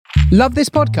Love this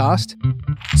podcast?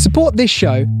 Support this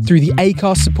show through the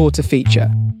Acast supporter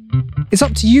feature. It's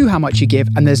up to you how much you give,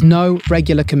 and there's no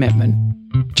regular commitment.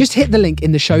 Just hit the link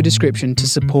in the show description to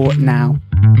support now.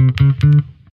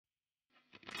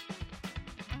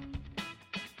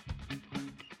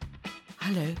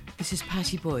 Hello, this is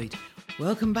Patty Boyd.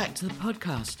 Welcome back to the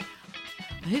podcast.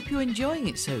 I hope you're enjoying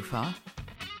it so far.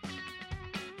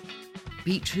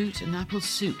 Beetroot and apple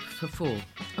soup for 4.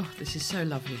 Oh, this is so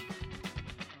lovely.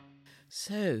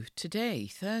 So today,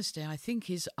 Thursday, I think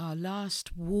is our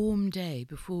last warm day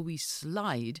before we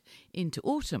slide into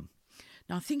autumn.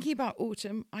 Now, thinking about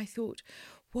autumn, I thought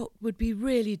what would be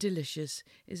really delicious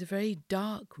is a very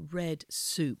dark red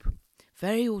soup,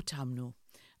 very autumnal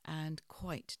and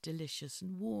quite delicious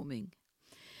and warming.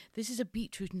 This is a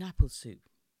beetroot and apple soup.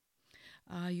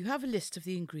 You have a list of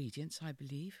the ingredients, I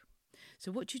believe.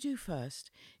 So what you do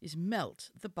first is melt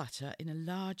the butter in a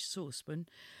large saucepan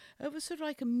over sort of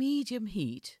like a medium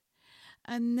heat,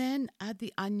 and then add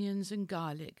the onions and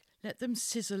garlic. Let them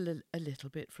sizzle a little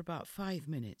bit for about 5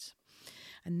 minutes.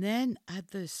 And then add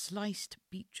the sliced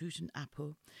beetroot and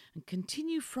apple and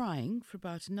continue frying for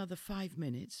about another 5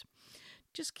 minutes.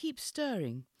 Just keep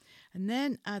stirring, and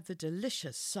then add the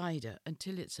delicious cider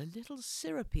until it's a little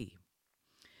syrupy.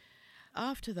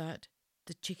 After that,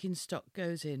 the chicken stock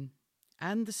goes in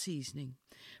and the seasoning.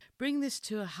 Bring this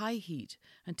to a high heat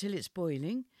until it's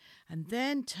boiling, and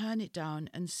then turn it down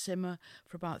and simmer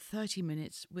for about 30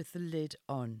 minutes with the lid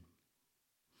on.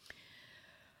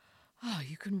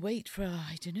 You can wait for,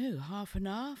 half an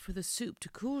hour for the soup to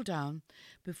cool down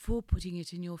before putting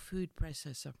it in your food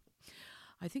processor.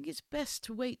 I think it's best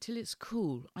to wait till it's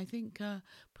cool. I think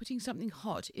putting something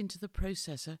hot into the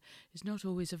processor is not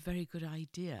always a very good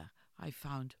idea, I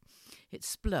found. It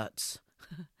splurts.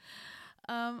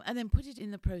 And then put it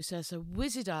in the processor,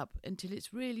 whiz it up until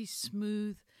it's really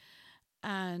smooth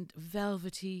and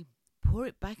velvety. Pour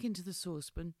it back into the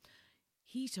saucepan,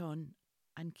 heat on,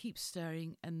 and keep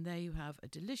stirring, and there you have a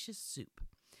delicious soup.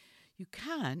 You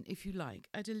can, if you like,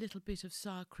 add a little bit of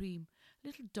sour cream, a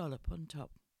little dollop on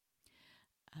top,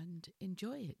 and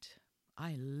enjoy it.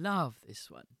 I love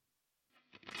this one.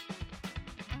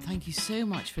 Thank you so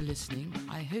much for listening.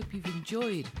 I hope you've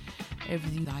enjoyed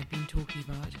everything that I've been talking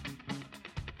about.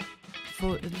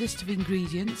 For a list of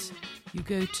ingredients, you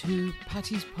go to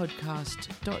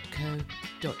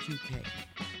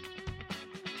pattiespodcast.co.uk.